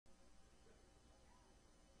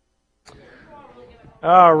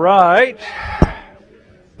All right.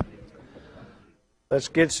 Let's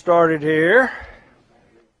get started here.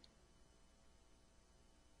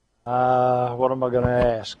 What am I going to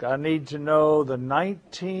ask? I need to know the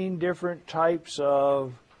 19 different types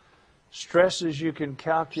of stresses you can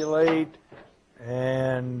calculate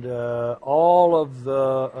and all of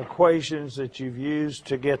the equations that you've used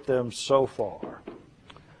to get them so far.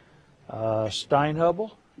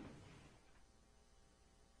 Steinhubble?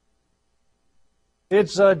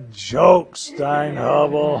 It's a joke,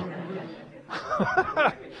 Steinhubble.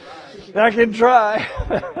 I can try.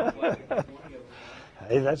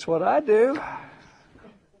 Hey, that's what I do.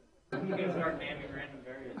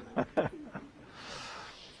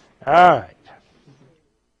 All right.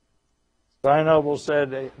 Steinhubble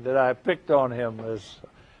said that I picked on him as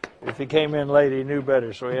if he came in late, he knew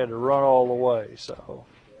better, so he had to run all the way. So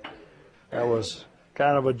that was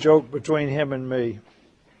kind of a joke between him and me.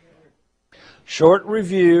 Short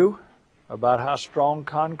review about how strong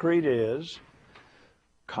concrete is.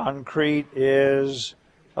 Concrete is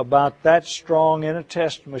about that strong in a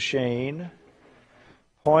test machine.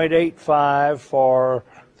 0.85 for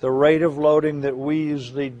the rate of loading that we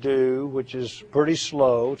usually do, which is pretty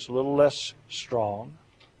slow. It's a little less strong.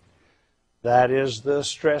 That is the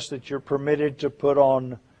stress that you're permitted to put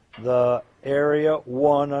on the area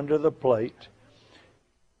 1 under the plate.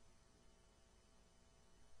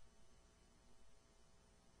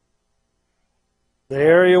 The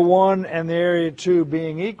area 1 and the area 2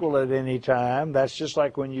 being equal at any time, that's just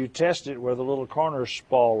like when you test it where the little corners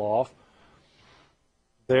fall off.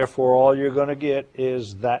 Therefore, all you're going to get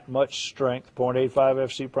is that much strength, 0.85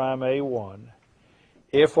 FC prime A1.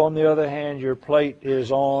 If, on the other hand, your plate is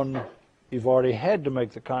on, you've already had to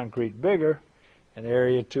make the concrete bigger, and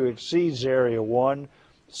area 2 exceeds area 1,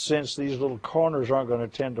 since these little corners aren't going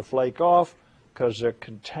to tend to flake off because they're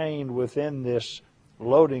contained within this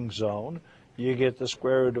loading zone, you get the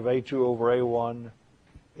square root of A2 over A1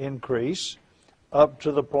 increase up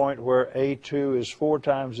to the point where A2 is 4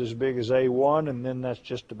 times as big as A1, and then that's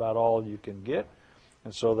just about all you can get,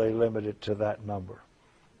 and so they limit it to that number.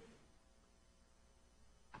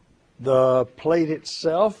 The plate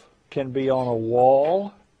itself can be on a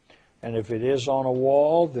wall, and if it is on a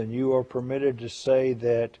wall, then you are permitted to say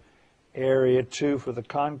that area 2 for the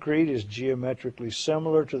concrete is geometrically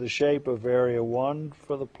similar to the shape of area 1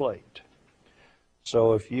 for the plate.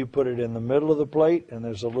 So if you put it in the middle of the plate and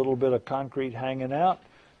there's a little bit of concrete hanging out,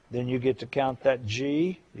 then you get to count that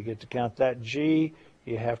G. You get to count that G.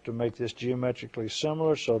 You have to make this geometrically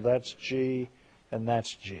similar, so that's G and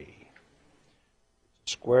that's G.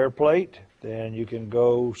 Square plate, then you can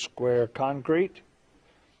go square concrete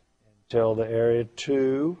until the area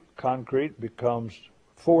 2 concrete becomes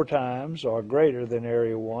 4 times or greater than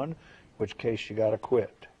area 1, in which case you got to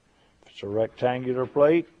quit. If it's a rectangular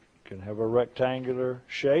plate, can have a rectangular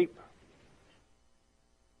shape.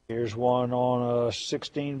 Here's one on a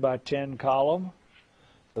 16 by 10 column.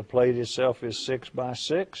 The plate itself is 6 by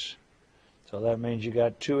 6. So that means you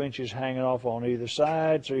got 2 inches hanging off on either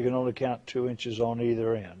side, so you can only count 2 inches on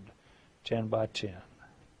either end. 10 by 10.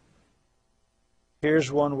 Here's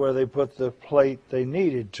one where they put the plate they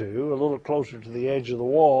needed to, a little closer to the edge of the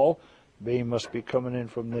wall. Beam must be coming in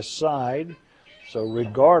from this side. So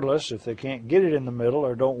regardless, if they can't get it in the middle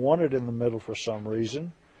or don't want it in the middle for some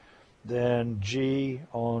reason, then G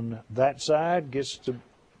on that side gets to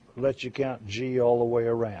let you count G all the way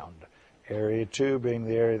around. Area 2 being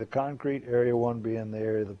the area of the concrete, area 1 being the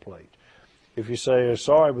area of the plate. If you say,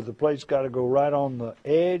 sorry, but the plate's got to go right on the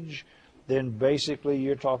edge, then basically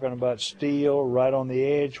you're talking about steel right on the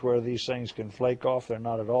edge where these things can flake off. They're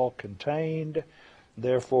not at all contained.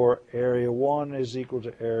 Therefore, area 1 is equal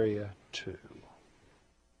to area 2.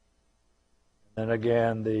 And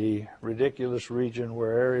again, the ridiculous region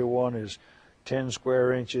where area 1 is 10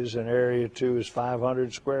 square inches and area 2 is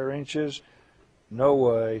 500 square inches, no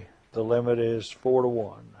way. The limit is 4 to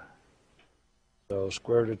 1. So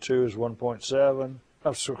square root of 2 is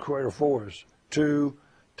 1.7. Square root of 4 is 2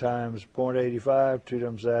 times 0.85. 2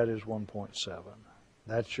 times that is 1.7.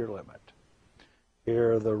 That's your limit.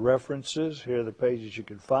 Here are the references. Here are the pages you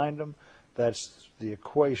can find them. That's the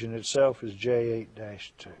equation itself is J8-2.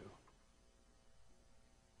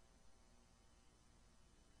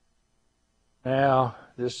 Now,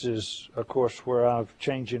 this is, of course, where I'm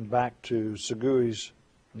changing back to Segui's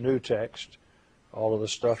new text. All of the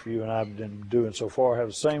stuff you and I have been doing so far have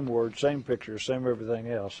the same words, same picture, same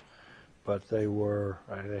everything else, but they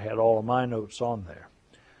had all of my notes on there.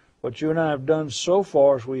 What you and I have done so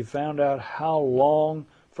far is we found out how long,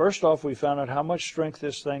 first off, we found out how much strength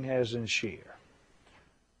this thing has in shear.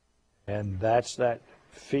 And that's that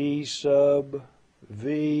phi sub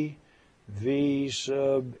V, V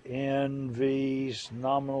sub N, V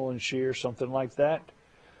nominal and shear, something like that.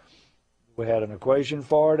 We had an equation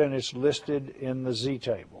for it, and it's listed in the Z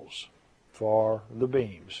tables for the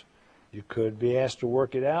beams. You could be asked to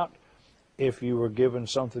work it out. If you were given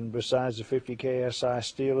something besides the 50 KSI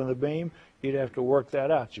steel in the beam, you'd have to work that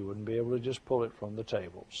out. You wouldn't be able to just pull it from the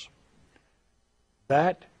tables.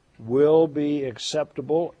 That will be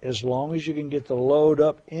acceptable as long as you can get the load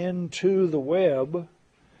up into the web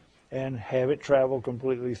and have it travel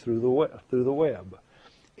completely through the web.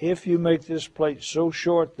 If you make this plate so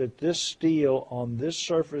short that this steel on this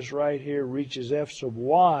surface right here reaches F sub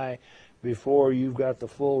Y before you've got the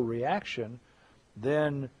full reaction,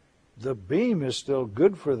 then the beam is still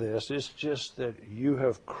good for this. It's just that you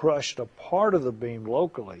have crushed a part of the beam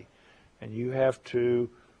locally, and you have to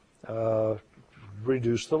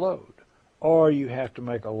reduce the load. Or you have to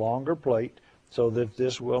make a longer plate so that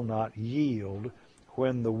this will not yield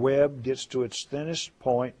when the web gets to its thinnest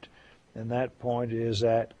point, and that point is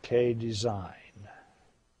at K design.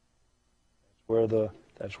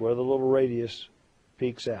 That's where the little radius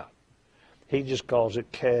peaks out. He just calls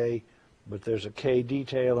it K, but there's a K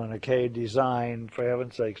detail and a K design. For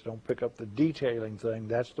heaven's sakes, don't pick up the detailing thing.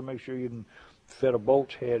 That's to make sure you can fit a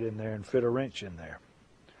bolt head in there and fit a wrench in there.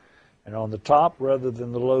 And on the top, rather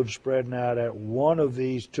than the load spreading out at one of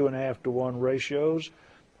these 2.5 to 1 ratios,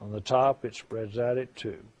 on the top it spreads out at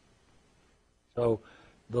 2. So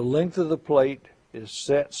the length of the plate is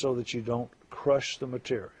set so that you don't crush the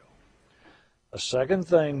material. A second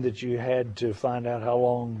thing that you had to find out how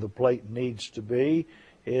long the plate needs to be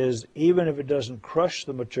is, even if it doesn't crush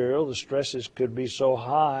the material, the stresses could be so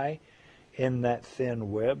high in that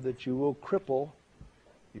thin web that you will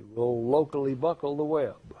locally buckle the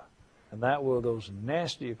web. And that will those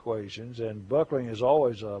nasty equations, and buckling is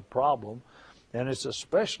always a problem, and it's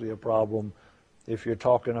especially a problem if you're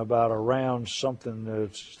talking about around something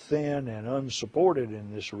that's thin and unsupported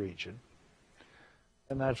in this region.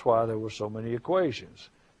 And that's why there were so many equations.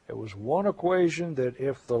 There was one equation that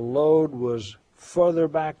if the load was further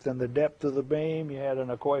back than the depth of the beam, you had an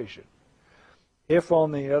equation. If,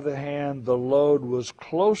 on the other hand, the load was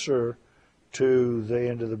closer to the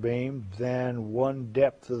end of the beam than one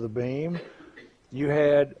depth of the beam, you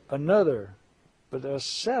had another, but a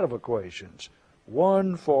set of equations,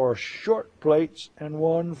 one for short plates and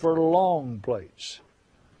one for long plates.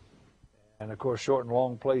 And of course, short and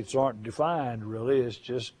long plates aren't defined really. It's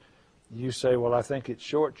just you say, well, I think it's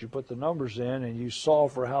short. You put the numbers in and you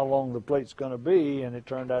solve for how long the plate's going to be, and it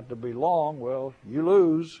turned out to be long. Well, you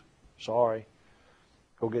lose. Sorry.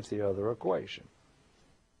 Go get the other equation.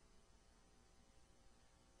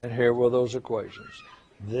 And here were those equations.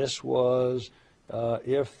 This was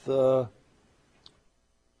if the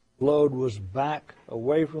load was back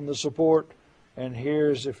away from the support, and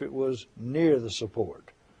here's if it was near the support.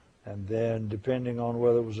 And then depending on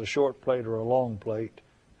whether it was a short plate or a long plate,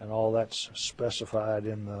 and all that's specified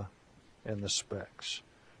in the specs.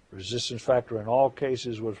 Resistance factor in all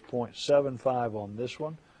cases was 0.75 on this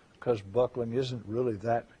one, because buckling isn't really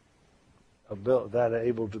that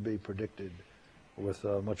able to be predicted with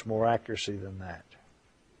much more accuracy than that.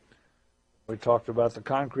 We talked about the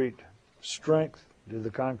concrete strength, did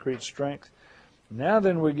the concrete strength. Now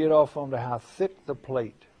then we get off onto how thick the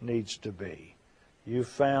plate needs to be. You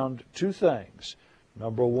found two things.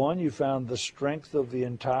 Number one, you found the strength of the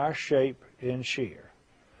entire shape in shear.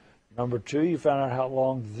 Number two, you found out how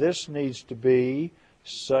long this needs to be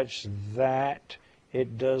such that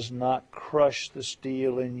it does not crush the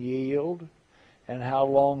steel and yield, and how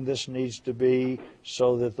long this needs to be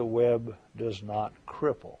so that the web does not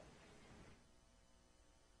cripple.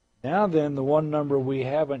 Now then, the one number we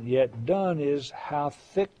haven't yet done is how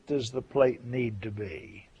thick does the plate need to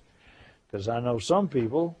be? Because I know some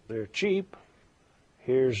people, they're cheap.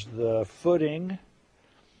 Here's the footing,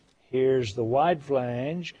 here's the wide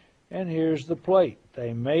flange, and here's the plate.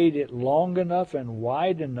 They made it long enough and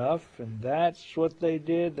wide enough, and that's what they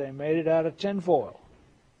did. They made it out of tinfoil.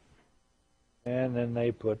 And then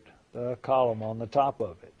they put the column on the top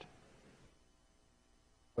of it.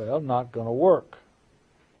 Well, not going to work.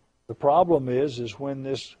 The problem is when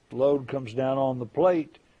this load comes down on the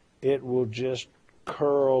plate, it will just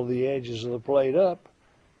curl the edges of the plate up,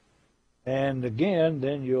 and again,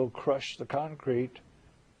 then you'll crush the concrete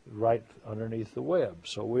right underneath the web.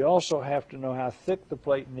 So we also have to know how thick the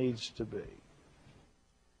plate needs to be.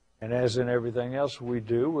 And as in everything else we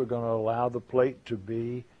do, we're going to allow the plate to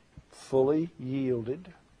be fully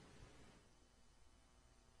yielded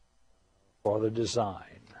for the design.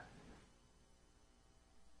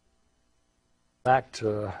 Back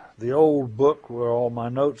to the old book where all my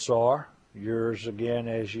notes are. Yours, again,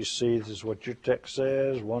 as you see, this is what your text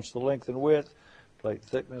says. Once the length and width, plate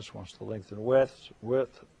thickness, once the length and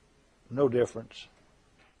width, no difference.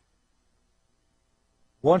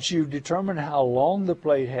 Once you've determined how long the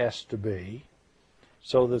plate has to be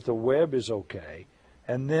so that the web is okay,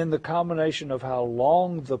 and then the combination of how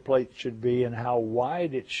long the plate should be and how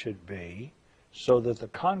wide it should be so that the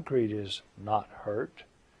concrete is not hurt,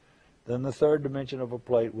 then the third dimension of a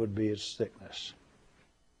plate would be its thickness.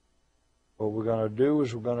 What we're going to do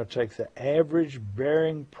is we're going to take the average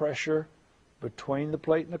bearing pressure between the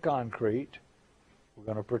plate and the concrete. We're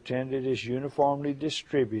going to pretend it is uniformly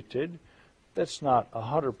distributed. That's not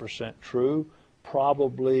 100% true.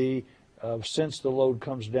 Probably, since the load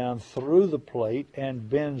comes down through the plate and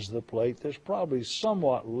bends the plate, there's probably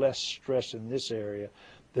somewhat less stress in this area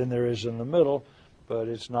than there is in the middle, but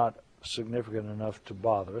it's not significant enough to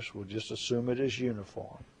bother us. We'll just assume it is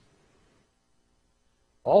uniform.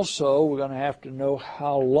 Also, we're going to have to know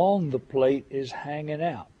how long the plate is hanging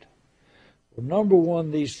out. Well, number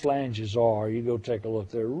one, these flanges are, you go take a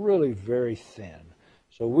look, they're really very thin.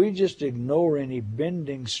 So we just ignore any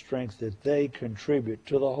bending strength that they contribute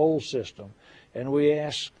to the whole system, and we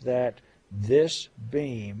ask that this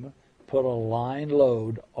beam put a line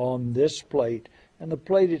load on this plate, and the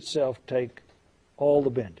plate itself take all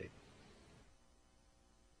the bending.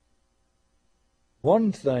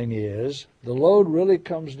 One thing is, the load really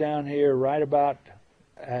comes down here right about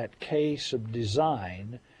at K sub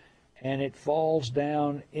design, and it falls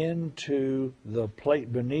down into the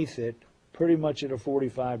plate beneath it pretty much at a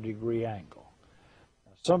 45-degree angle.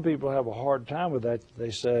 Now, some people have a hard time with that.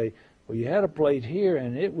 They say, well, you had a plate here,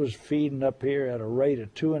 and it was feeding up here at a rate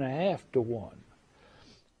of 2.5 to 1.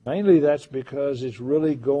 Mainly that's because it's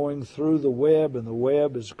really going through the web, and the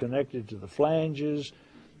web is connected to the flanges,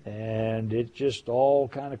 and it just all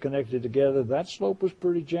kind of connected together. That slope was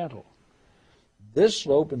pretty gentle. This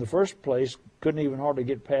slope, in the first place, couldn't even hardly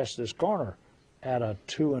get past this corner at a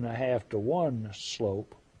 2.5 to 1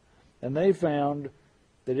 slope. And they found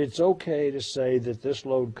that it's okay to say that this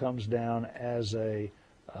load comes down as a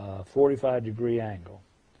 45-degree angle.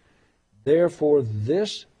 Therefore,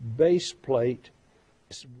 this base plate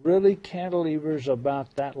really cantilevers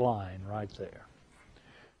about that line right there.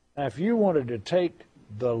 Now, if you wanted to take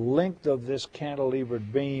the length of this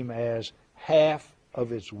cantilevered beam as half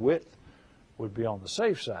of its width, would be on the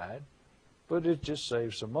safe side, but it just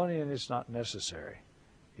saves some money and it's not necessary.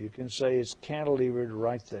 You can say it's cantilevered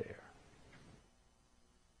right there.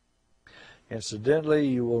 Incidentally,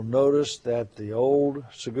 you will notice that the old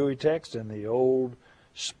CVE text and the old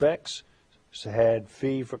specs had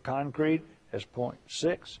phi for concrete as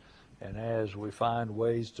 0.6, and as we find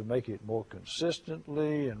ways to make it more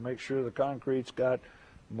consistently and make sure the concrete's got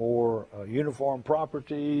more uniform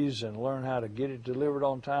properties and learn how to get it delivered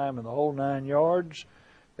on time and the whole 9 yards,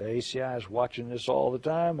 the ACI is watching this all the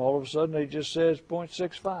time. All of a sudden, it just says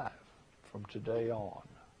 0.65 from today on.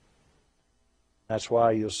 That's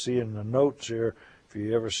why you'll see in the notes here, if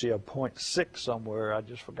you ever see a 0.6 somewhere, I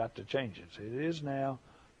just forgot to change it. It is now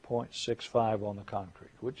 0.65 on the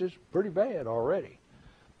concrete, which is pretty bad already.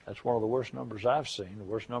 That's one of the worst numbers I've seen. The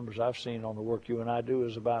worst numbers I've seen on the work you and I do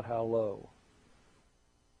is about how low.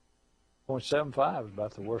 0.75 is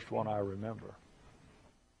about the worst one I remember.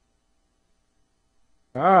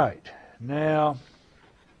 All right, now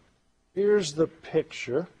here's the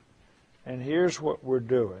picture, and here's what we're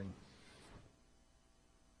doing.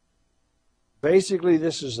 Basically,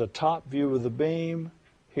 this is the top view of the beam.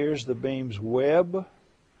 Here's the beam's web.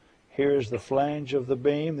 Here's the flange of the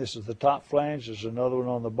beam. This is the top flange. There's another one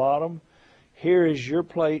on the bottom. Here is your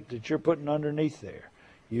plate that you're putting underneath there.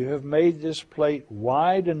 You have made this plate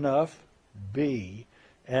wide enough, B,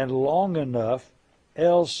 and long enough,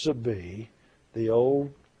 L sub B. The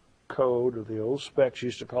old code or the old specs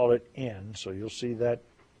used to call it N, so you'll see that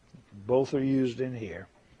both are used in here,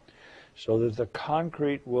 so that the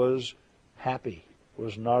concrete was happy,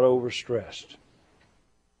 was not overstressed.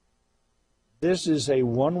 This is a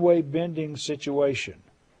one-way bending situation.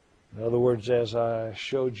 In other words, as I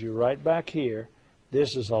showed you right back here,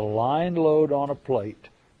 this is a line load on a plate.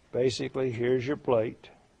 Basically, here's your plate.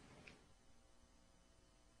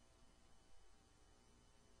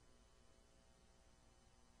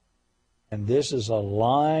 And this is a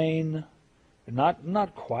line,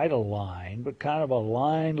 not quite a line, but kind of a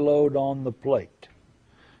line load on the plate.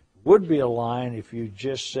 Would be a line if you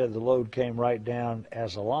just said the load came right down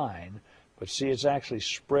as a line, but see, it's actually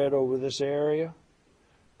spread over this area.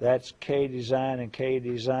 That's K design and K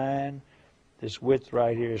design. This width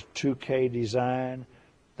right here is 2K design.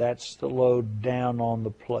 That's the load down on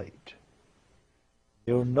the plate.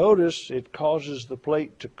 You'll notice it causes the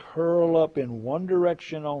plate to curl up in one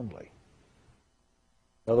direction only.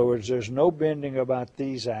 In other words, there's no bending about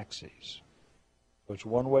these axes. So it's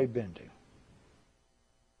one-way bending.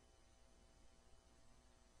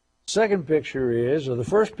 Second picture is, or the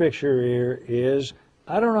first picture here is,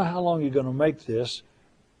 I don't know how long you're going to make this.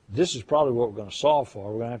 This is probably what we're going to solve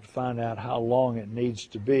for. We're going to have to find out how long it needs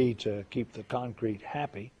to be to keep the concrete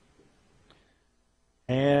happy.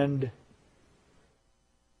 And,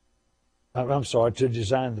 I'm sorry, to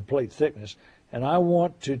design the plate thickness. And I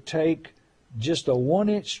want to take just a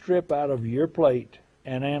 1-inch strip out of your plate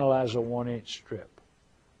and analyze a 1-inch strip.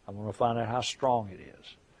 I'm going to find out how strong it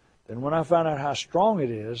is. Then when I find out how strong it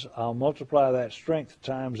is, I'll multiply that strength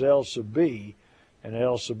times L sub B, and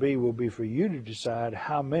L sub B will be for you to decide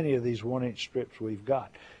how many of these 1-inch strips we've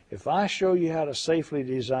got. If I show you how to safely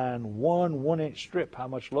design one 1-inch strip, how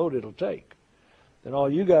much load it'll take, then all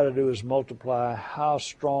you got to do is multiply how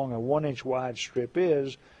strong a 1-inch wide strip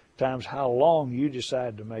is times how long you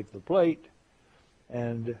decide to make the plate,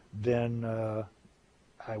 and then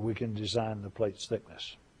we can design the plate's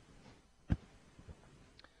thickness.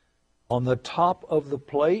 On the top of the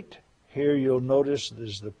plate, here you'll notice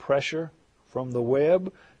there's the pressure from the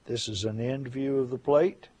web. This is an end view of the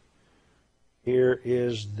plate. Here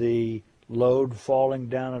is the load falling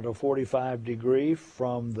down at a 45 degree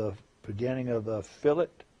from the beginning of the fillet,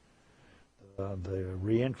 the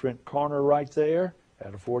reentrant corner right there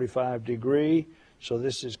at a 45 degree. So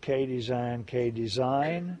this is K design, K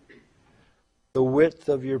design. The width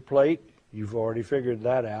of your plate, you've already figured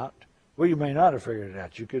that out. Well, you may not have figured it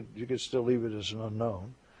out. You could still leave it as an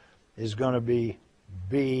unknown. Is going to be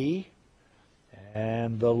B,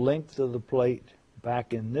 and the length of the plate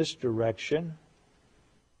back in this direction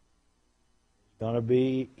is going to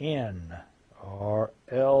be N, or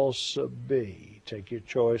L sub B. Take your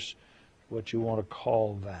choice what you want to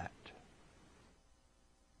call that.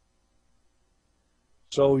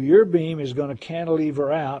 So your beam is going to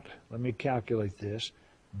cantilever out, let me calculate this,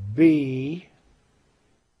 B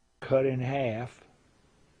cut in half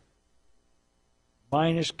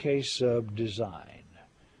minus K sub design.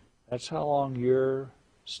 That's how long your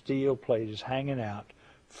steel plate is hanging out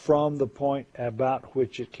from the point about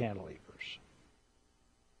which it cantilevers.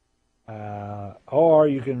 Or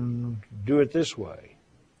you can do it this way.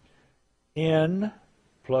 N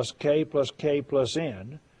plus K plus K plus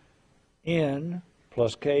N, N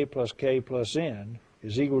plus K plus K plus N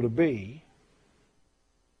is equal to B.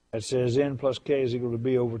 That says N plus K is equal to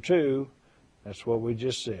B over 2. That's what we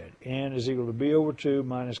just said. N is equal to B over 2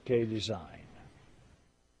 minus K design.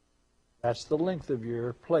 That's the length of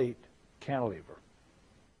your plate cantilever.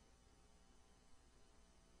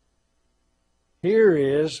 Here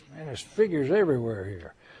is, and there's figures everywhere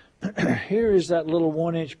here. Here is that little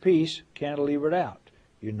 1-inch piece cantilevered out.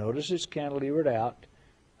 You notice it's cantilevered out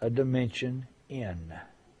a dimension N.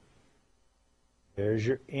 There's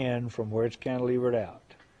your N from where it's cantilevered out.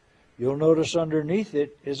 You'll notice underneath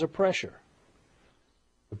it is a pressure.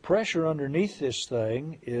 The pressure underneath this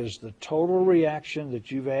thing is the total reaction that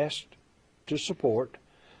you've asked to support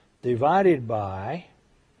divided by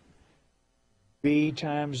B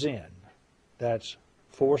times N. That's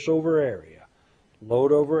force over area.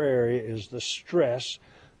 Load over area is the stress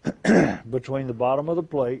between the bottom of the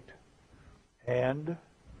plate and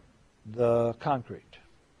the concrete.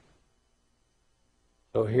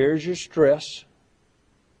 So here's your stress.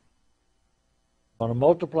 I'm going to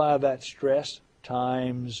multiply that stress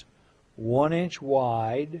times 1 inch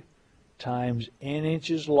wide times N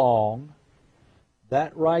inches long.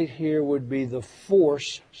 That right here would be the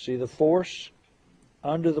force. See the force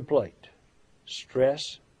under the plate.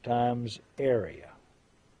 Stress times area.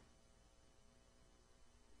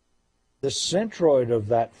 The centroid of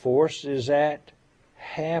that force is at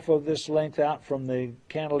half of this length out from the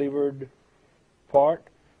cantilevered part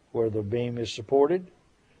where the beam is supported,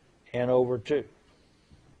 N over 2.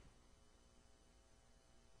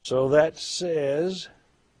 So that says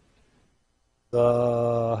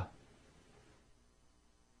the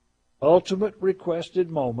ultimate requested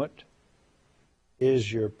moment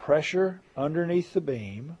is your pressure underneath the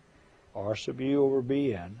beam, R sub U over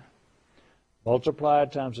Bn,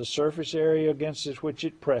 multiplied times the surface area against which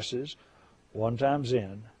it presses, 1 times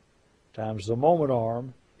N, times the moment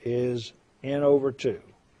arm is N over 2.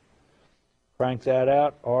 Crank that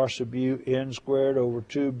out, R sub U N squared over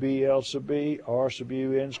 2B L sub B, R sub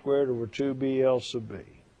U N squared over 2B L sub B.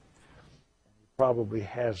 Probably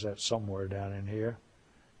has that somewhere down in here.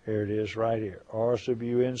 Here it is right here. R sub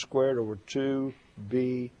U N squared over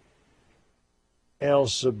 2B L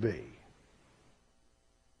sub B.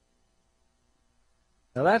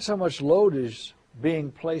 Now that's how much load is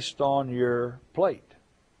being placed on your plate,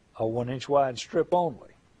 a 1-inch wide strip only.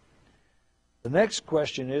 The next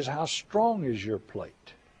question is, how strong is your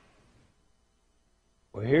plate?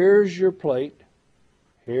 Well, here's your plate.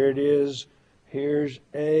 Here it is. Here's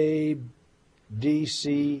A, D,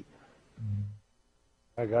 C.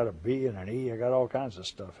 I got a B and an E. I got all kinds of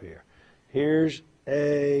stuff here. Here's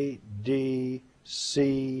A, D,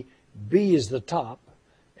 C. B is the top,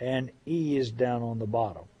 and E is down on the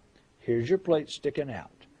bottom. Here's your plate sticking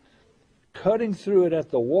out. Cutting through it at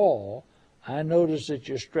the wall, I notice that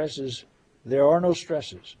your stresses, there are no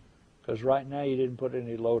stresses, because right now you didn't put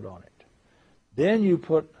any load on it. Then you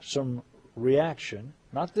put some reaction,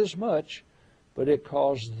 not this much, but it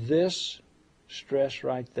caused this stress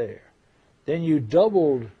right there. Then you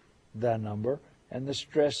doubled that number, and the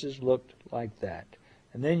stresses looked like that.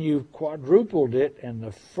 And then you quadrupled it, and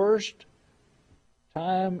the first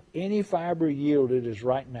time any fiber yielded is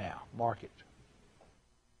right now. Mark it.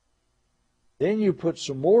 Then you put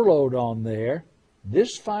some more load on there.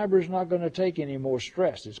 This fiber is not going to take any more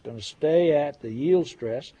stress. It's going to stay at the yield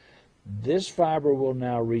stress. This fiber will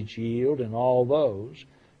now reach yield and all those.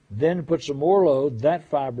 Then put some more load. That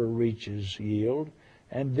fiber reaches yield.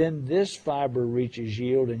 And then this fiber reaches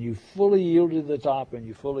yield, and you fully yield to the top and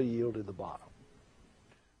you fully yield to the bottom.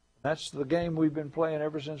 That's the game we've been playing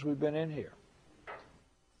ever since we've been in here.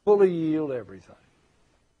 Fully yield everything.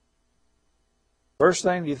 First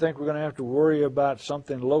thing, do you think we're going to have to worry about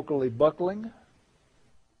something locally buckling?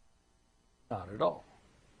 Not at all.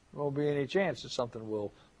 There won't be any chance that something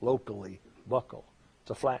will locally buckle.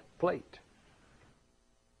 It's a flat plate.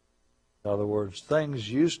 In other words,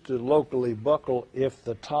 things used to locally buckle if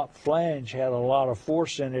the top flange had a lot of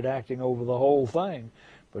force in it acting over the whole thing.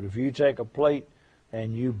 But if you take a plate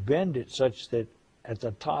and you bend it such that at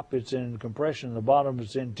the top it's in compression, the bottom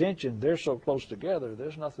it's in tension, they're so close together,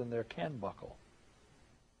 there's nothing there can buckle.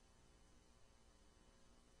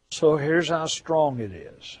 So here's how strong it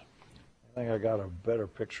is. I think I got a better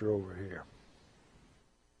picture over here.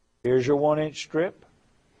 Here's your 1-inch strip.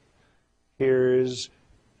 Here is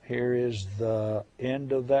the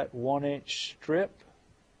end of that 1-inch strip.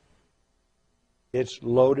 It's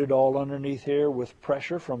loaded all underneath here with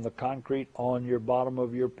pressure from the concrete on your bottom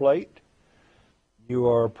of your plate. You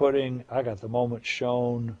are putting, I got the moment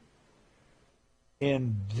shown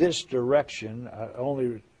in this direction.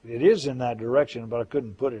 It is in that direction, but I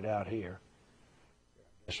couldn't put it out here.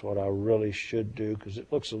 That's what I really should do because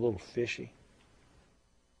it looks a little fishy.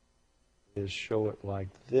 Is show it like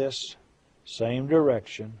this, same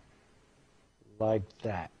direction, like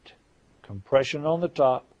that. Compression on the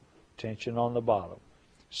top, tension on the bottom.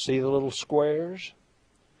 See the little squares?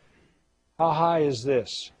 How high is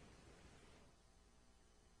this?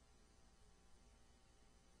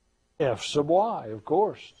 F sub y, of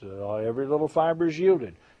course. Every little fiber is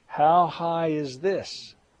yielded. How high is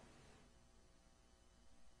this?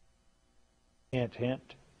 Hint,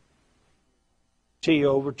 hint. T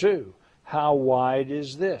over 2. How wide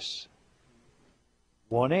is this?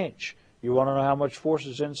 1 inch. You want to know how much force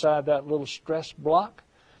is inside that little stress block?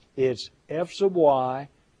 It's F sub y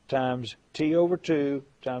times T over 2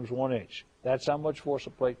 times 1 inch. That's how much force a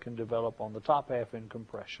plate can develop on the top half in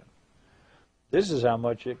compression. This is how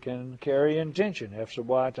much it can carry in tension, F sub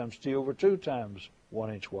y times T over 2 times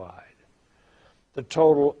 1 inch wide. The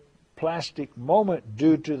total plastic moment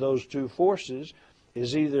due to those two forces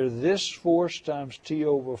is either this force times T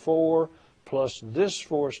over 4 plus this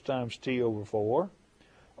force times T over 4,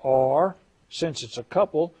 or, since it's a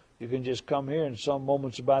couple, you can just come here and some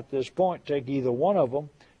moments about this point, take either one of them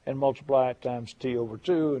and multiply it times T over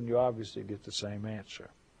 2, and you obviously get the same answer.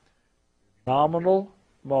 Nominal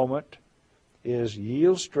moment is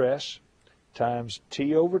yield stress times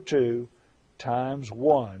T over 2 times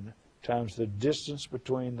 1 times the distance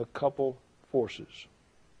between the couple forces.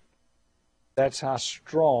 That's how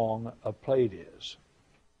strong a plate is.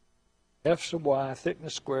 F sub y,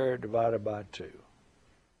 thickness squared, divided by 2.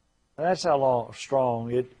 And that's how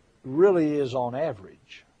strong it really is on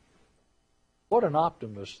average. What an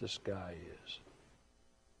optimist this guy is.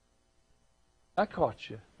 I caught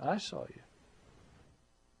you. I saw you.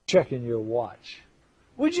 Checking your watch.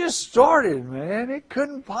 We just started, man. It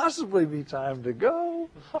couldn't possibly be time to go.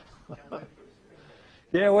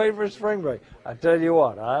 Can't wait for spring break. I tell you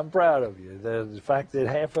what, I'm proud of you. The fact that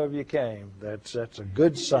half of you came, that's a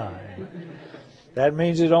good sign. That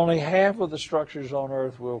means that only half of the structures on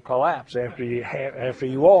Earth will collapse after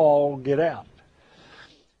you all get out.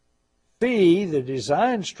 Phi, the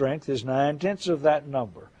design strength, is 9/10 of that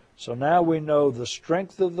number. So now we know the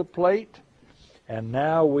strength of the plate, and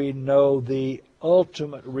now we know the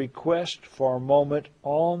ultimate request for moment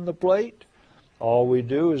on the plate, All we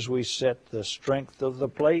do is we set the strength of the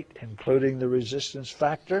plate, including the resistance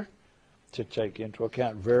factor, to take into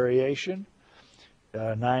account variation.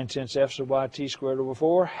 9/10 f sub y t squared over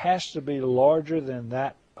 4 has to be larger than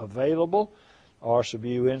that available. R sub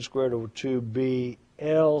u n squared over 2b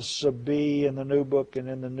L sub b in the new book and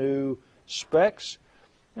in the new specs,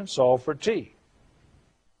 and solve for t.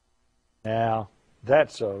 Now,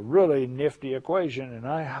 that's a really nifty equation, and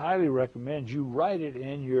I highly recommend you write it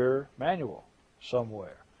in your manual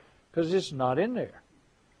somewhere, because it's not in there.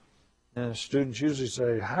 And students usually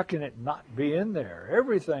say, how can it not be in there?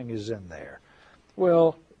 Everything is in there.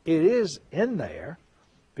 Well, it is in there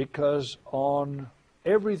because on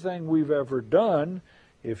everything we've ever done,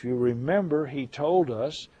 if you remember, he told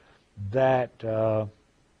us that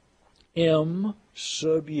M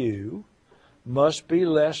sub u must be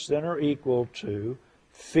less than or equal to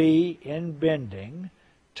phi in bending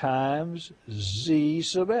times z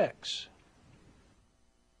sub x.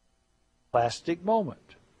 Plastic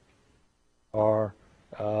moment. Or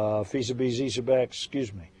phi sub b z sub x,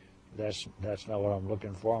 excuse me. That's not what I'm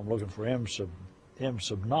looking for. I'm looking for m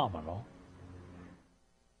sub nominal,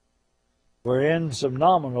 where n sub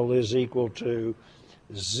nominal is equal to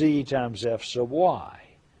z times f sub y.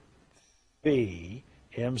 Phi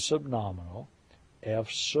m sub nominal f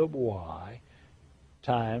sub y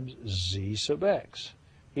times z sub x.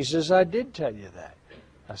 He says, I did tell you that.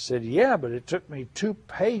 I said, yeah, but it took me 2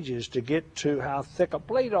 pages to get to how thick a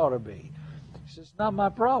plate ought to be. He says, not my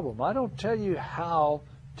problem. I don't tell you how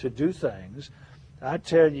to do things. I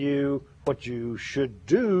tell you what you should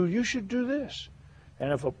do. You should do this.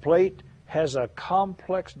 And if a plate has a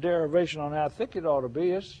complex derivation on how thick it ought to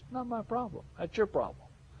be, it's not my problem. That's your problem.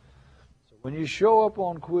 So when you show up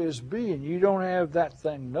on quiz B and you don't have that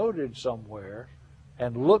thing noted somewhere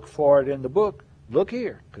and look for it in the book, look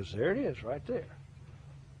here, because there it is right there.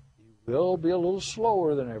 You will be a little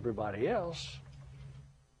slower than everybody else.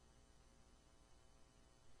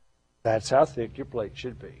 That's how thick your plate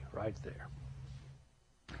should be, right there.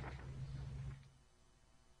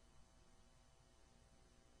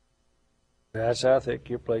 That's how thick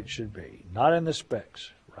your plate should be. Not in the specs.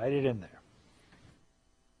 Write it in there.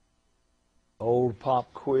 Old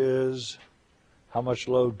pop quiz. How much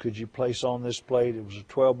load could you place on this plate? It was a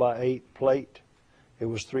 12 by 8 plate. It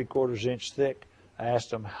was 3/4 inch thick. I asked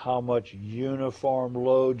them how much uniform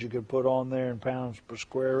load you could put on there in pounds per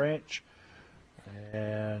square inch.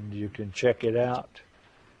 And you can check it out.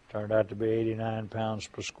 Turned out to be 89 pounds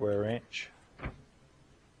per square inch.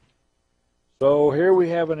 So here we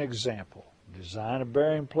have an example. Design a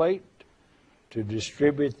bearing plate to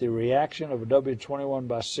distribute the reaction of a W21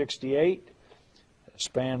 by 68.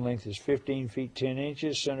 Span length is 15 feet 10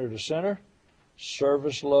 inches, center to center.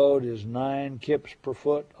 Service load is 9 kips per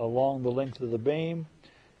foot along the length of the beam.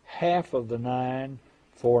 Half of the 9,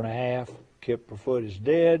 4.5 kip per foot is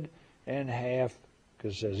dead, and half,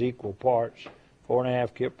 because it says equal parts,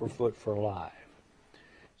 4.5 kip per foot for live.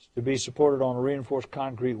 It's to be supported on a reinforced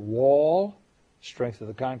concrete wall. Strength of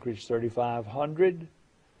the concrete is 3,500.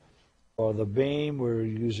 For the beam, we're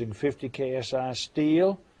using 50 KSI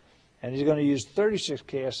steel, and he's going to use 36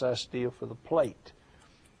 KSI steel for the plate.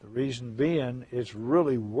 The reason being, it's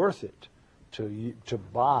really worth it to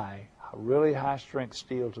buy really high-strength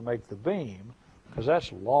steel to make the beam, because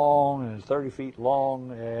that's long and 30 feet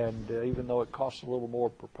long, and even though it costs a little more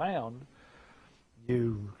per pound,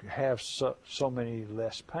 you have so many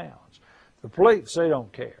less pounds. The plates, they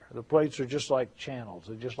don't care. The plates are just like channels.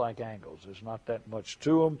 They're just like angles. There's not that much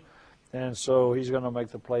to them, and so he's going to make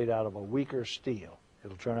the plate out of a weaker steel.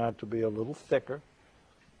 It'll turn out to be a little thicker,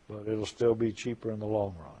 but it'll still be cheaper in the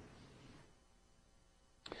long run.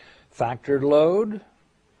 Factored load,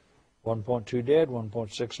 1.2 dead,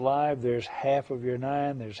 1.6 live. There's half of your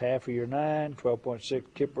 9. There's half of your 9, 12.6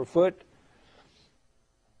 kip per foot.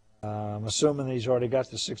 I'm assuming he's already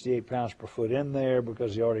got the 68 pounds per foot in there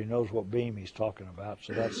because he already knows what beam he's talking about,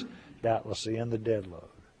 so that's doubtlessly in the dead load.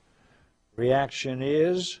 Reaction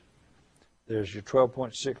is, there's your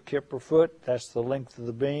 12.6 kip per foot. That's the length of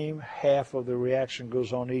the beam. Half of the reaction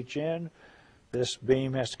goes on each end. This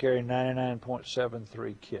beam has to carry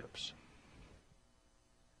 99.73 kips.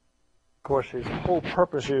 Of course, his whole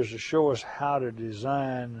purpose here is to show us how to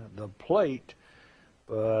design the plate,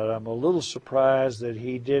 but I'm a little surprised that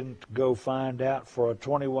he didn't go find out for a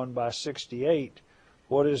 21 by 68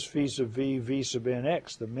 what is phi sub v, v sub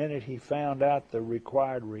nx the minute he found out the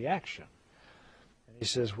required reaction. And he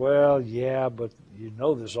says, well, yeah, but you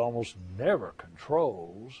know this almost never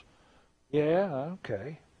controls. Yeah,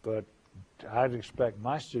 okay, but I'd expect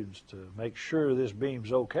my students to make sure this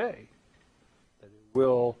beam's okay, that it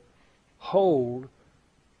will hold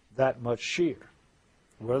that much shear.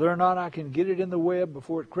 Whether or not I can get it in the web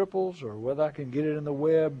before it cripples, or whether I can get it in the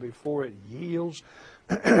web before it yields,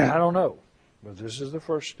 I don't know. But this is the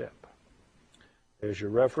first step. There's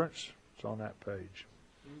your reference. It's on that page.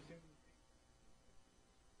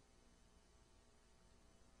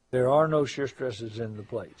 There are no shear stresses in the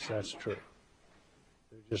plates. That's true.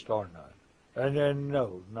 There just are none. And then,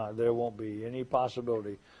 no, there won't be any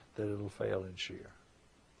possibility that it'll fail in shear.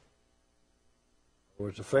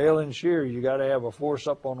 Or to fail in shear, you got to have a force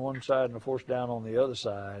up on one side and a force down on the other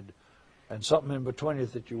side, and something in between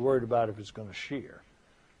it that you're worried about if it's going to shear.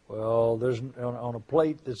 Well, there's on a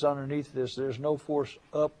plate that's underneath this, there's no force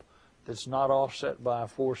up that's not offset by a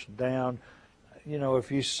force down. You know,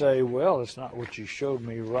 if you say, well, it's not what you showed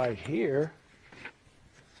me right here.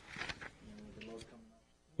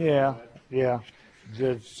 Yeah,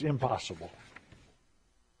 it's impossible.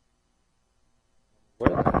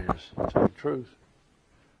 Well, it is, to tell the truth.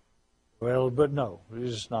 Well, but no,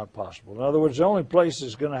 it's just not possible. In other words, the only place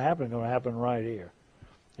it's going to happen right here.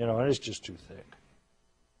 You know, and it's just too thick.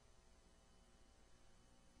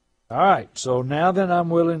 All right, so now then I'm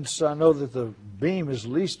willing, so I know that the beam is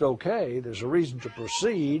at least okay. There's a reason to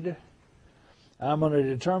proceed. I'm going to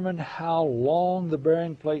determine how long the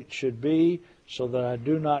bearing plate should be so that I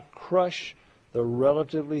do not crush the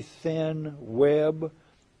relatively thin web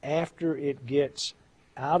after it gets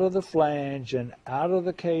out of the flange and out of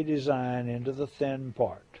the K design into the thin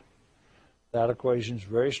part. That equation is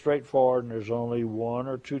very straightforward, and there's only one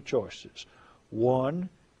or two choices. One,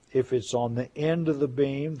 if it's on the end of the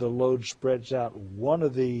beam, the load spreads out one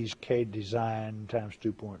of these K design times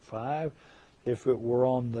 2.5. If it were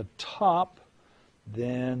on the top,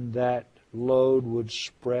 then that load would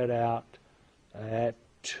spread out at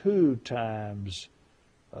 2 times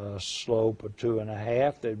slope of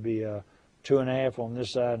 2.5. There'd be a 2.5 on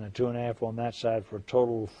this side and a 2.5 on that side for a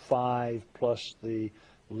total of 5 plus the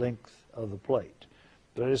length of the plate.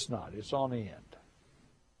 But it's not. It's on the end.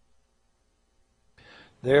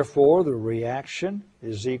 Therefore, the reaction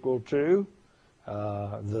is equal to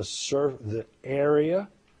the area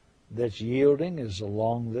that's yielding is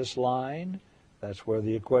along this line. That's where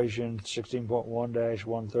the equation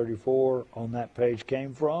 16.1-134 on that page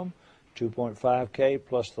came from. 2.5K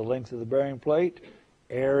plus the length of the bearing plate.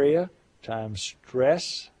 Area times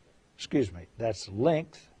stress, that's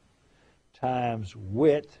length, times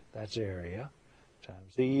width, that's area,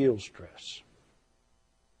 times the yield stress.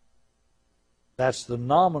 That's the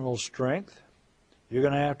nominal strength. You're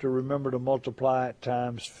going to have to remember to multiply it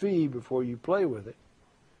times phi before you play with it.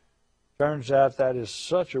 Turns out that is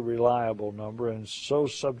such a reliable number and so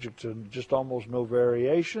subject to just almost no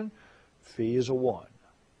variation. Phi is a 1.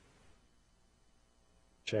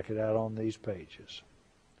 Check it out on these pages.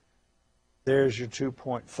 There's your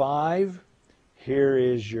 2.5. Here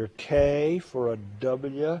is your K for a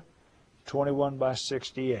W 21 by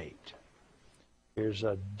 68. Here's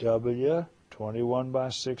a W 21 by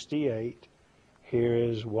 68. Here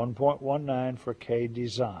is 1.19 for K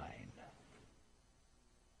design.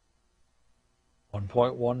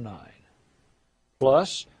 1.19.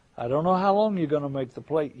 Plus, I don't know how long you're going to make the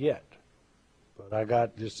plate yet, but I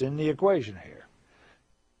got this in the equation here.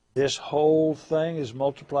 This whole thing is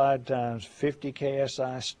multiplied times 50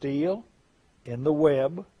 KSI steel in the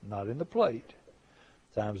web, not in the plate,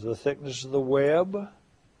 times the thickness of the web. The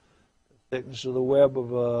thickness of the web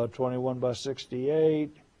of 21 by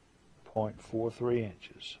 68, 0.43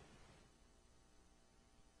 inches.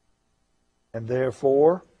 And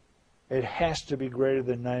therefore, it has to be greater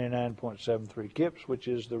than 99.73 kips, which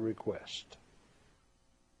is the request.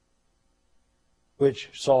 Which,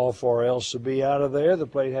 solve for L sub B out of there, the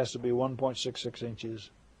plate has to be 1.66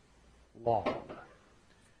 inches long.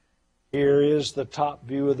 Here is the top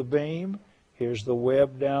view of the beam. Here's the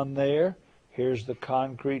web down there. Here's the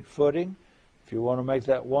concrete footing. If you want to make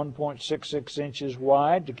that 1.66 inches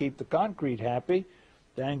wide to keep the concrete happy,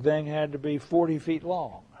 dang thing had to be 40 feet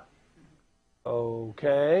long.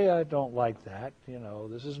 Okay, I don't like that. You know,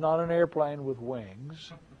 this is not an airplane with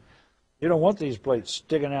wings. You don't want these plates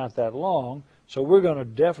sticking out that long, so we're going to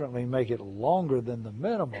definitely make it longer than the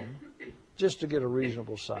minimum just to get a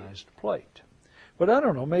reasonable sized plate. But I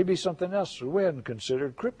don't know, maybe something else. We hadn't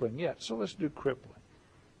considered crippling yet, so let's do crippling.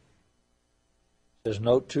 There's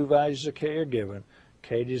note 2 values of K are given,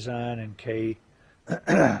 K design and K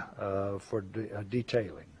for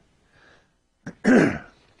detailing.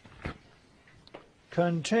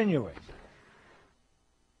 Continuing.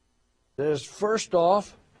 There's first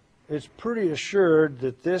off, it's pretty assured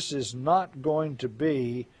that this is not going to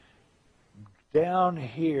be down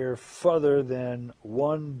here further than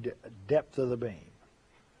one depth of the beam.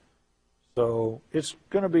 So it's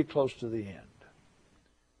going to be close to the end.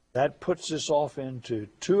 That puts this off into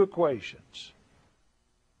two equations.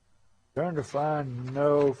 Trying to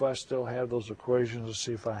know if I still have those equations to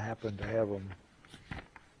see if I happen to have them.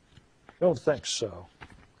 Don't think so.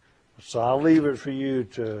 So I'll leave it for you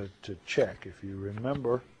to check. If you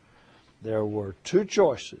remember, there were two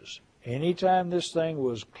choices. Anytime this thing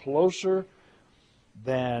was closer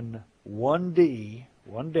than 1D,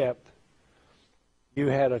 one depth, you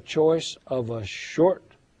had a choice of a short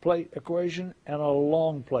plate equation and a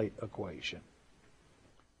long plate equation.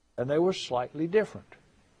 And they were slightly different.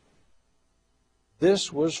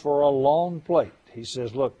 This was for a long plate. He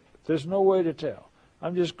says, look, there's no way to tell.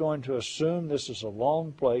 I'm just going to assume this is a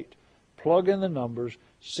long plate, plug in the numbers,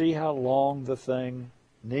 see how long the thing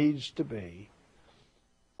needs to be.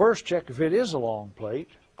 First, check if it is a long plate,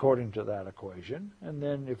 according to that equation, and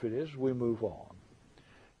then if it is, we move on.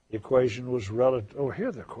 The equation was relative. Oh,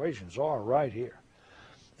 here the equations are right here.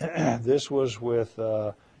 This was with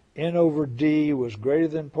n over d was greater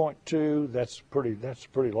than 0.2. That's a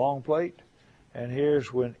pretty long plate. And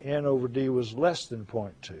here's when n over d was less than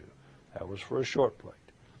 0.2. That was for a short plate.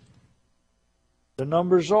 The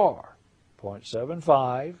numbers are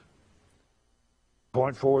 0.75,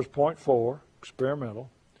 0.4 is 0.4, experimental.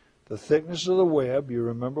 The thickness of the web, you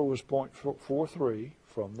remember, was 0.43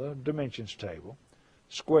 from the dimensions table,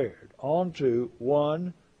 squared, onto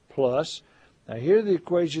 1 plus. Now here the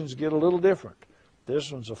equations get a little different.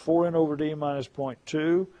 This one's a 4n over d minus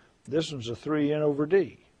 0.2. This one's a 3n over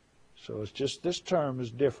d. So it's just this term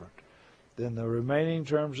is different. Then the remaining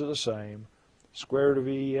terms are the same. Square root of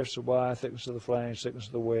e, f sub y, thickness of the flange, thickness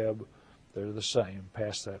of the web, they're the same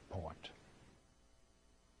past that point.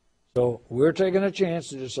 So we're taking a chance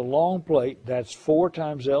that it's a long plate. That's 4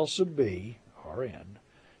 times L sub b, Rn,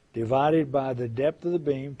 divided by the depth of the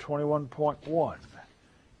beam, 21.1.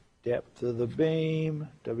 Depth of the beam,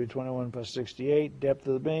 W21 plus 68, depth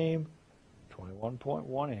of the beam,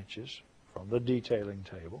 21.1 inches from the detailing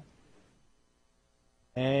table.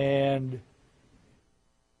 And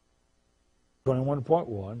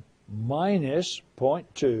 21.1 minus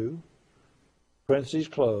 0.2, parentheses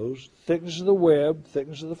closed, thickness of the web,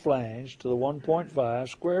 thickness of the flange to the 1.5,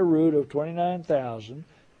 square root of 29,000.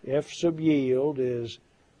 F sub yield is,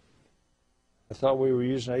 I thought we were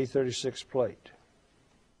using A36 plate.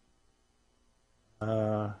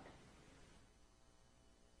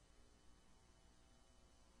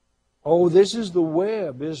 Oh, this is the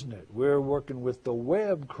web, isn't it? We're working with the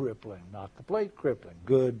web crippling, not the plate crippling.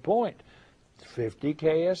 Good point. 50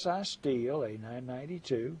 KSI steel,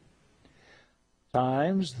 A992,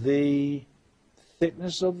 times the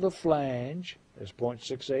thickness of the flange, is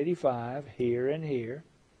 0.685 here and here,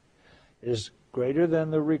 is greater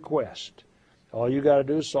than the request. All you got to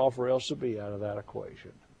do is solve for L sub b out of that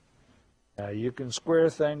equation. Now, you can square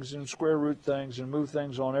things and square root things and move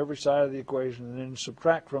things on every side of the equation and then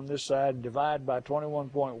subtract from this side and divide by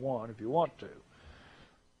 21.1 if you want to.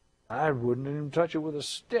 I wouldn't even touch it with a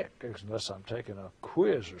stick unless I'm taking a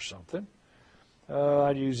quiz or something.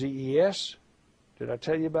 I'd use EES. Did I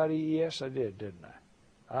tell you about EES? I did, didn't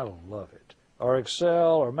I? I love it. Or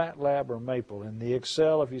Excel or MATLAB or Maple. In the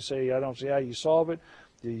Excel, if you say, I don't see how you solve it,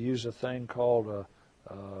 you use a thing called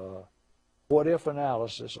a what-if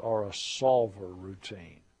analysis or a solver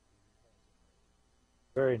routine.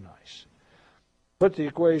 Very nice. Put the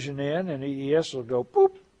equation in, and EES will go,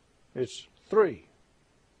 boop, it's 3.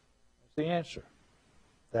 That's the answer.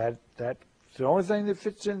 That's the only thing that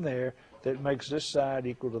fits in there that makes this side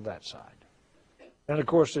equal to that side. And, of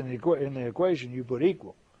course, in the equation, you put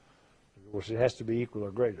equal. Of course, it has to be equal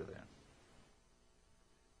or greater than.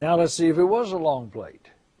 Now, let's see if it was a long plate.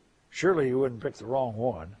 Surely you wouldn't pick the wrong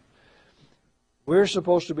one. We're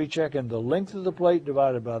supposed to be checking the length of the plate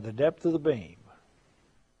divided by the depth of the beam.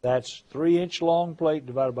 That's 3-inch long plate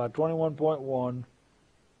divided by 21.1.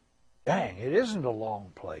 Dang, it isn't a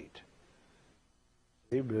long plate.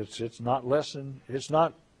 See, but it's not less than, it's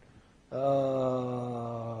not greater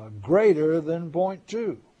than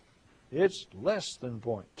 0.2. It's less than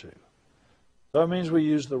 0.2. So that means we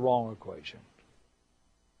used the wrong equation.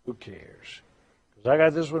 Who cares? Because I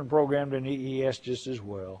got this one programmed in EES just as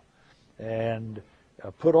well. And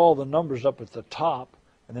put all the numbers up at the top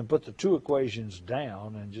and then put the two equations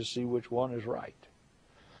down and just see which one is right.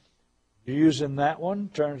 You're using that one.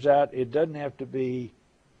 Turns out it doesn't have to be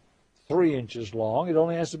 3 inches long. It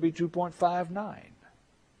only has to be 2.59. The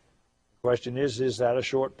question is that a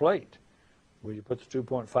short plate? Well, you put the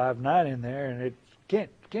 2.59 in there, and it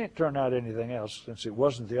can't turn out anything else since it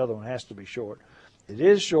wasn't the other one. It has to be short. It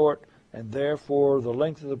is short, and therefore the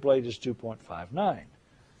length of the plate is 2.59.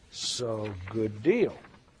 So good deal.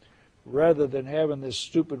 Rather than having this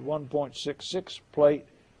stupid 1.66 plate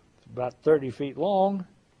about 30 feet long,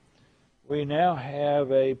 we now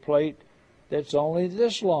have a plate that's only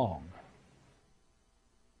this long.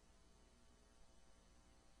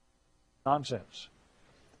 Nonsense.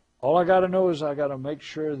 All I got to know is I got to make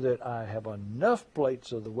sure that I have enough plates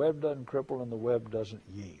so the web doesn't cripple and the web doesn't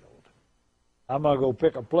yield. I'm going to go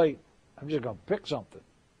pick a plate. I'm just going to pick something,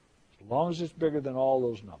 as long as it's bigger than all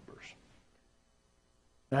those numbers.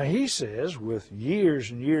 Now he says, with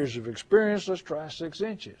years and years of experience, let's try 6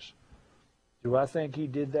 inches. Do I think he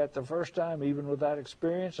did that the first time, even with that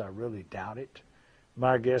experience? I really doubt it.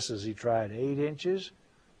 My guess is he tried 8 inches,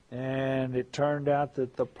 and it turned out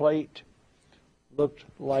that the plate looked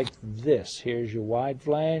like this. Here's your wide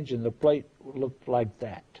flange, and the plate looked like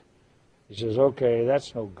that. He says, okay,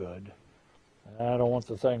 that's no good. I don't want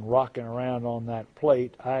the thing rocking around on that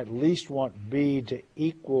plate. I at least want B to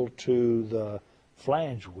equal to the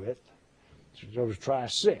flange width. So let's try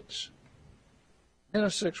 6. And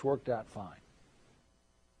a 6 worked out fine.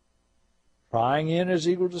 Trying in is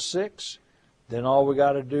equal to 6. Then all we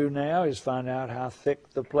got to do now is find out how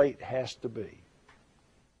thick the plate has to be.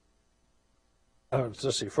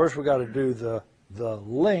 Let's see. First, we got to do the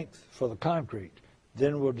length for the concrete.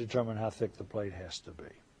 Then we'll determine how thick the plate has to be.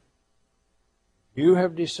 You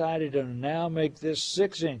have decided to now make this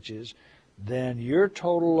 6 inches. Then your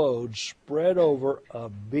total load spread over a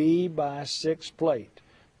B by 6 plate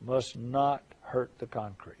must not hurt the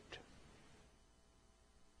concrete.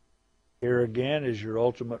 Here again is your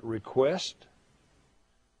ultimate request.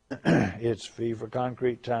 It's P for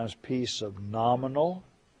concrete times P sub nominal.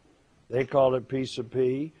 They call it P sub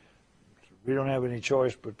P. We don't have any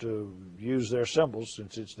choice but to use their symbols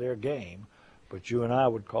since it's their game, but you and I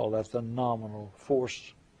would call that the nominal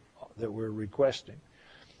force that we're requesting.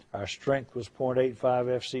 Our strength was 0.85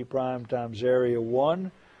 FC prime times area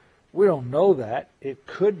 1. We don't know that. It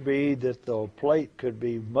could be that the plate could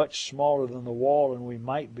be much smaller than the wall, and we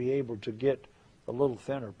might be able to get a little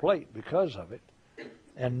thinner plate because of it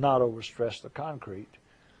and not overstress the concrete.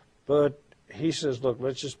 But he says, look,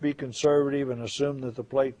 let's just be conservative and assume that the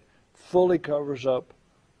plate fully covers up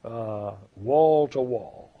wall to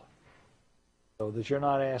wall, so that you're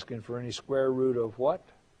not asking for any square root of what?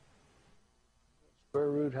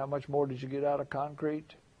 Square root, how much more did you get out of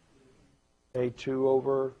concrete? A2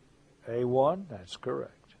 over A1, that's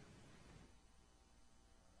correct.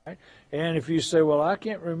 Right? And if you say, well, I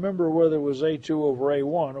can't remember whether it was A2 over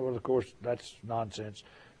A1, well, of course, that's nonsense,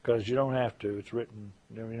 because you don't have to. It's written,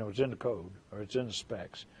 it's in the code, or it's in the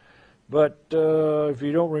specs. But if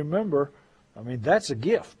you don't remember, I mean, that's a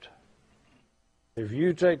gift. If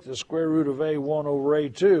you take the square root of A1 over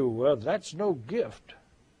A2, well, that's no gift.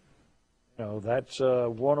 That's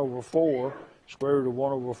 1 over 4. Square root of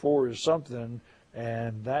 1 over 4 is something,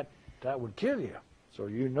 and that would kill you. So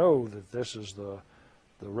you know that this is the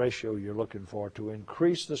ratio you're looking for to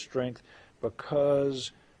increase the strength,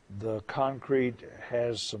 because the concrete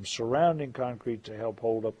has some surrounding concrete to help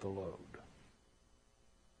hold up the load.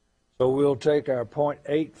 So we'll take our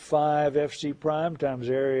 0.85 FC prime times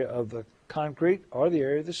area of the concrete or the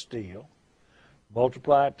area of the steel,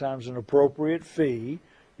 multiply it times an appropriate phi.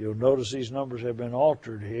 You'll notice these numbers have been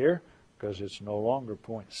altered here because it's no longer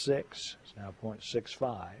 0.6, it's now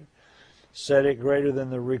 0.65. Set it greater than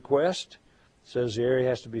the request. It says the area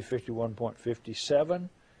has to be 51.57.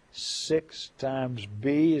 6 times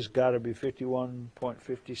B has got to be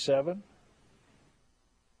 51.57.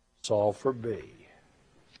 Solve for B.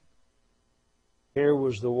 Here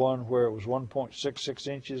was the one where it was 1.66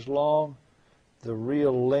 inches long. The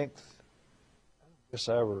real length,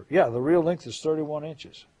 the real length is 31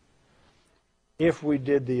 inches. If we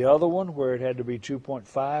did the other one where it had to be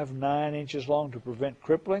 2.59 inches long to prevent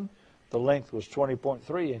crippling, the length was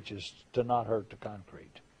 20.3 inches to not hurt the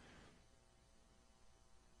concrete.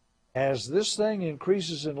 As this thing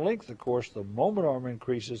increases in length, of course, the moment arm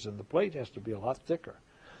increases and the plate has to be a lot thicker.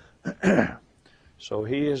 So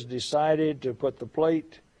he has decided to put the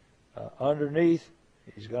plate underneath.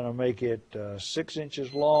 He's going to make it 6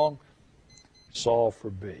 inches long. Solve for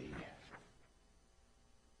B.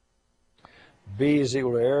 B is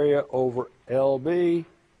equal to area over LB,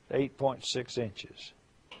 8.6 inches.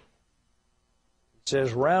 It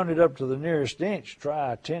says round it up to the nearest inch.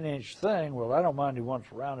 Try a 10-inch thing. Well, I don't mind he wants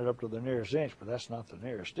to round it up to the nearest inch, but that's not the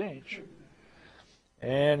nearest inch.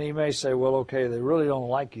 And he may say, well, okay, they really don't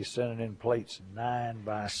like you sending in plates 9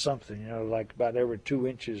 by something, like about every 2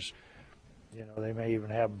 inches. They may even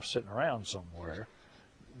have them sitting around somewhere.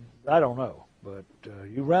 I don't know, but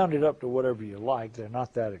you round it up to whatever you like. They're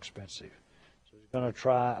not that expensive. So he's going to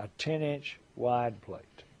try a 10-inch wide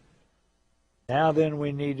plate. Now then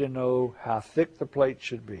we need to know how thick the plate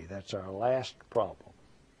should be. That's our last problem.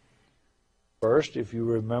 First, if you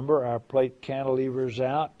remember, our plate cantilevers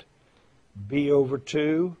out, B over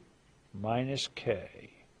 2 minus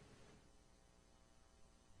K.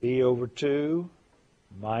 B over 2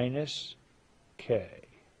 minus K.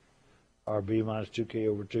 Or B minus 2K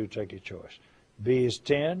over 2, take your choice. B is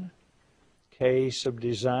 10. K sub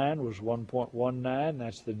design was 1.19.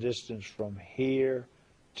 That's the distance from here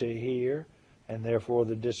to here. And therefore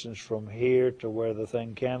the distance from here to where the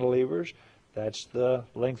thing cantilevers, that's the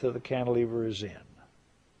length of the cantilever is in.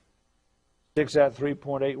 Sticks out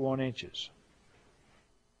 3.81 inches.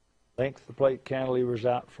 Length of the plate cantilevers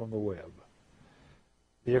out from the web.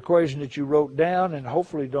 The equation that you wrote down and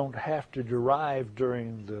hopefully don't have to derive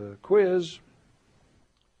during the quiz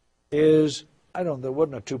is, I don't know, there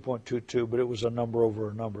wasn't a 2.22, but it was a number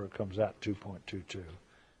over a number. It comes out 2.22.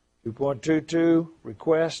 2.22,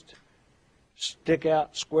 request, stick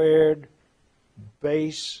out squared,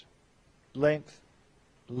 base, length,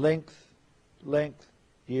 length, length,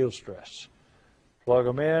 yield stress. Plug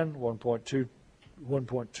them in,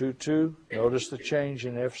 1.22. Notice the change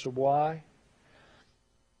in F sub y.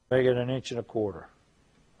 Make it 1 1/4 inches. 1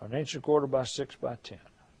 1/4 inches by 6 by 10.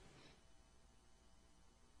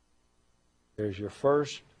 There's your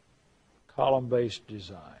first column-based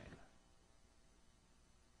design.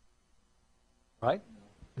 Right?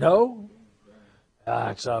 No?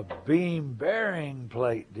 It's a beam bearing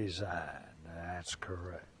plate design. That's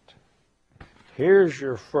correct. Here's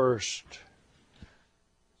your first,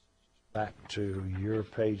 back to your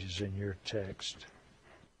pages in your text.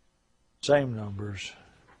 Same numbers.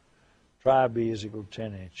 Try B is equal to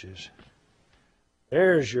 10 inches.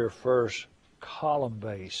 There's your first column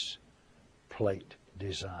base plate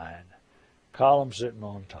design. Column sitting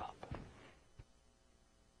on top.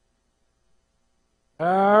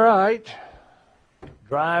 All right.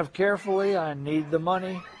 Drive carefully. I need the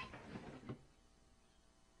money.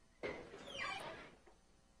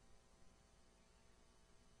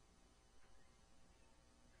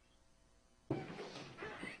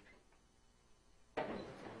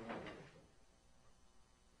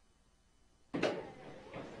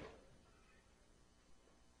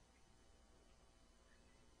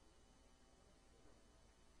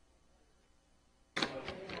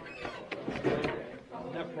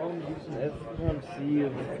 FMC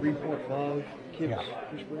of 3.5 kips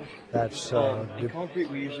per square. That's in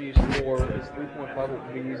concrete we usually use 4. Is 3.5 what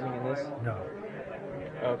we'll be using in this? no.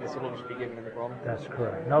 Okay, so it'll just be given in the problem. That's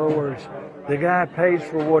correct. In other words, the guy pays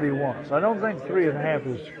for what he wants. I don't think 3.5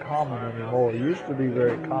 is common anymore. It used to be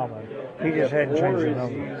very common. He just hadn't changed the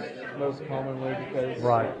number. 4 is used most commonly because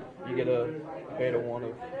Right. you get a beta 1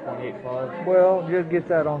 of 0.85. Well, you'll get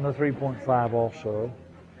that on the 3.5 also.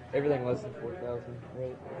 Everything less than 4,000,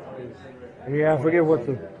 right? Is Yeah, I forget what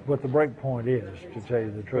the break point is, to tell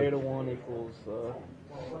you the truth. beta 1 equals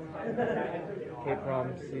K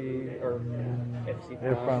prime C or FC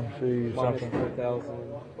prime, F prime C minus something.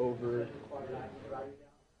 4,000 over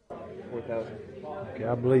 4,000. Okay,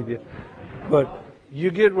 I believe you. But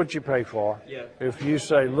you get what you pay for. Yeah. If you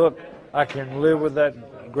say, look, I can live with that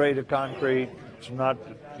grade of concrete, it's not,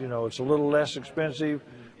 it's a little less expensive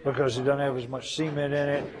because it doesn't have as much cement in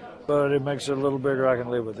it, but it makes it a little bigger, I can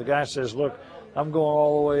live with. The guy says, look, I'm going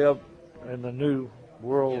all the way up in the new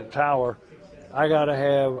World Tower. I got to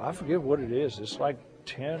have, I forget what it is, it's like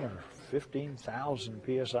 10 or 15,000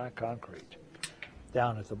 PSI concrete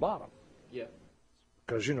down at the bottom. Yeah.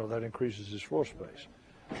 Because, that increases his floor space.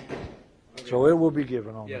 Okay. So it will be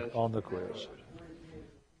given on the quiz.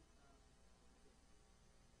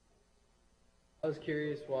 I was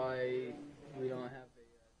curious why we don't have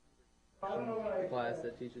a class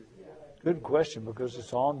that teaches. Good question, because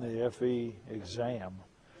it's on the FE exam.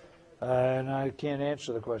 And I can't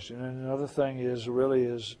answer the question. And another thing is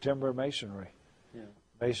timber masonry. Yeah.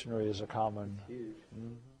 Masonry is a common. It's huge.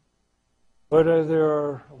 Mm-hmm. But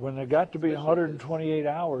when they got to be 128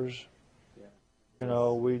 hours,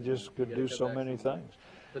 we just could do so many things.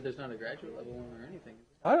 But there's not a graduate level one or anything.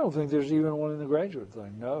 I don't think there's even one in the graduate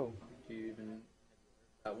thing, no. Do you even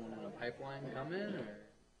got one in a pipeline coming? Or?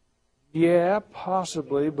 Yeah,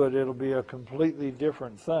 possibly, but it'll be a completely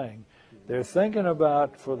different thing. They're thinking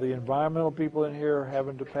about, for the environmental people in here,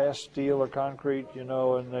 having to pass steel or concrete, and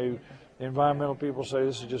the environmental people say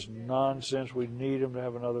this is just nonsense. We need them to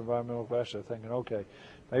have another environmental class. They're thinking, okay,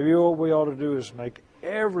 maybe what we ought to do is make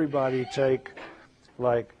everybody take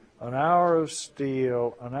like an hour of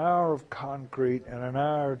steel, an hour of concrete, and an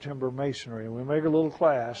hour of timber masonry. And we make a little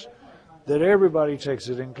class that everybody takes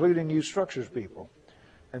it, including you structures people.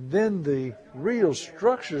 And then the real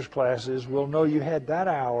structures classes will know you had that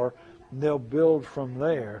hour, and they'll build from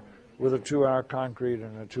there with a 2-hour concrete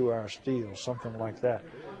and a 2-hour steel, something like that.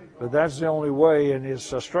 But that's the only way, and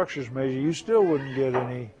it's a structures measure. You still wouldn't get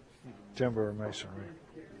any timber or masonry.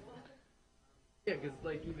 Yeah, because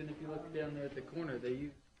like even if you look down there at the corner, they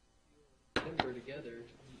use timber together.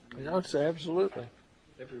 You know, it's absolutely.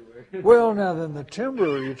 Everywhere. Well, now then, the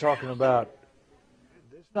timber you're talking about,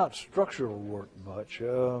 it's not structural work much.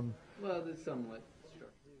 Well, there's somewhat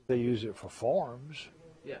structure. They use it for farms.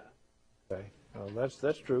 Yeah. Okay, well,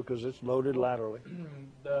 that's true because it's loaded laterally.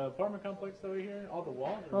 The apartment complex over here, all the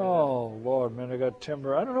walls are Oh Lord, man, they got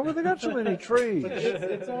timber. I don't know where they got so many trees. But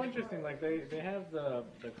it's so interesting. Like they have the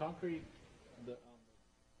concrete, the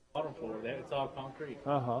bottom floor. It's all concrete.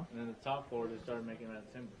 And then the top floor they started making it out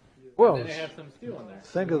of timber. Well, And then they have some steel in there.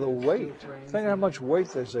 think of the weight. Think how much weight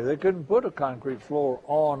they say. They couldn't put a concrete floor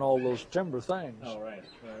on all those timber things. Oh right.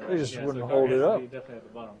 They just Yeah, wouldn't so hold it has to up. be definitely at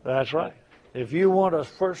the bottom. That's right. If you want a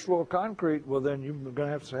first floor concrete, well then you're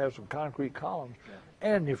going to have some concrete columns.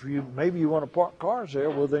 And if maybe you want to park cars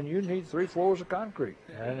there, well then you need 3 floors of concrete,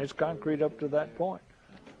 and it's concrete up to that point.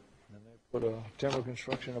 And they put a timber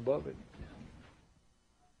construction above it.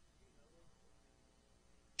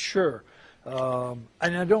 Sure. And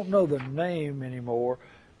I don't know the name anymore,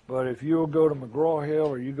 but if you'll go to McGraw-Hill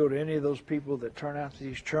or you go to any of those people that churn out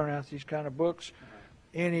these kind of books,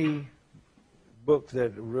 any book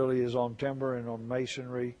that really is on timber and on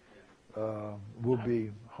masonry will be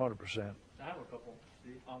 100%. I have a couple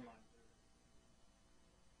online.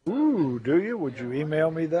 Ooh, do you? Would you email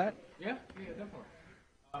me that? Yeah, definitely.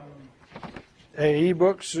 Hey,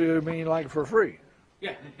 ebooks, you mean like for free?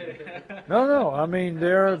 Yeah. No, I mean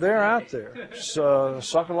they're out there. So,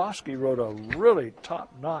 Sokolowski wrote a really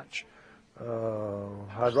top-notch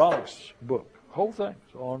hydraulics book. Whole thing.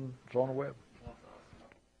 It's on the web.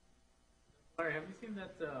 Larry, have you seen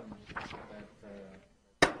that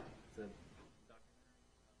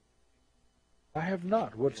I have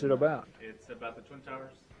not. What's it about? It's about the Twin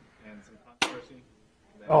Towers and some controversy.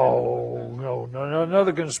 Oh, no,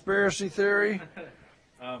 another conspiracy theory?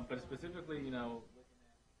 But specifically,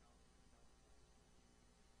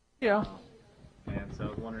 Yeah. and so I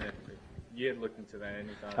was wondering if you had looked into that.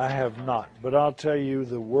 Any thoughts? I have not, but I'll tell you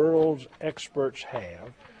the world's experts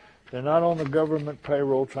have. They're not on the government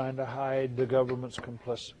payroll trying to hide the government's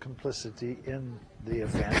complicity in the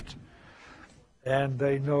event. And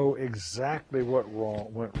they know exactly what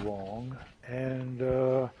went wrong. And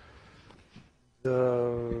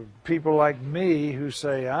the people like me who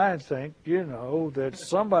say, I think, that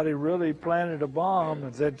somebody really planted a bomb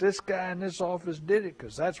and that this guy in this office did it,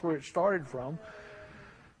 because that's where it started from.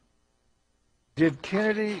 Did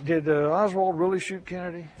Oswald really shoot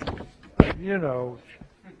Kennedy?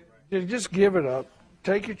 Just give it up.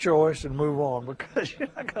 Take your choice and move on, because you're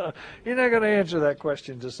not gonna answer that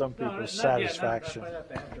question to some people's satisfaction. Not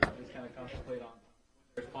the answer, but just kind of contemplate on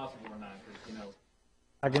whether it's possible or not. Because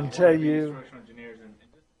I can tell you. Structural engineers and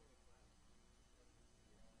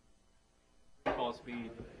just fall speed.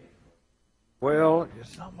 Well,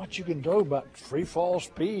 there's not much you can do about free fall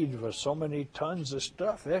speed for so many tons of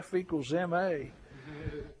stuff. F equals ma. You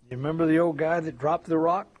remember the old guy that dropped the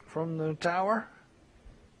rock from the tower?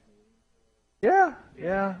 Yeah.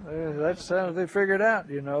 That's how they figured out,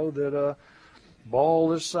 that a ball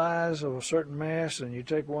this size of a certain mass, and you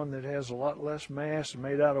take one that has a lot less mass and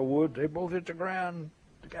made out of wood, they both hit the ground.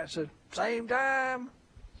 The guy said, same time.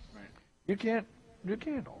 Right. You can't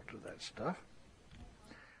alter that stuff.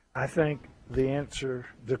 I think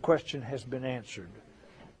the question has been answered,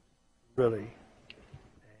 really.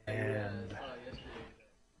 And I saw yesterday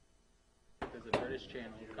that there's a British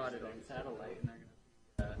channel caught it on satellite, and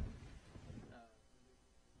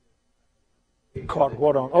they're caught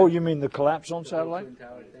what on? Oh, you mean the collapse on satellite? Twin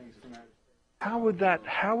Tower things from outer space.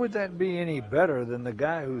 How would that be any better than the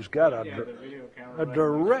guy who's got The video camera. a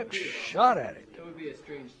direct shot at it? It would be a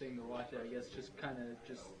strange thing to watch, I guess, just kind of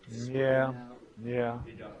just Yeah. scrolling out. Yeah.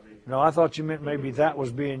 No, I thought you meant maybe that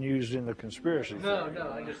was being used in the conspiracy. No,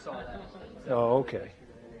 I just saw that. Oh, okay.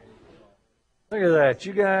 Look at that.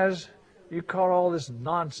 You guys, you caught all this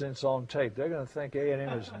nonsense on tape. They're going to think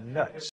A&M is nuts.